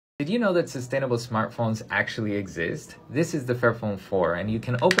Did you know that sustainable smartphones actually exist? This is the Fairphone 4, and you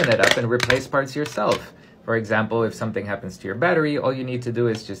can open it up and replace parts yourself. For example, if something happens to your battery, all you need to do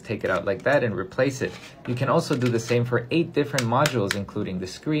is just take it out like that and replace it. You can also do the same for 8 different modules, including the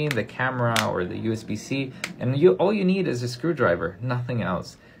screen, the camera, or the USB-C, and all you need is a screwdriver, nothing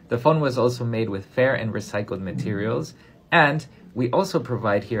else. The phone was also made with fair and recycled materials, and we also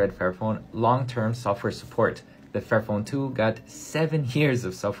provide here at Fairphone long-term software support. The Fairphone 2 got 7 years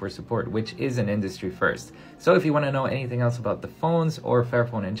of software support, which is an industry first. So if you want to know anything else about the phones or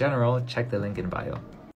Fairphone in general, check the link in bio.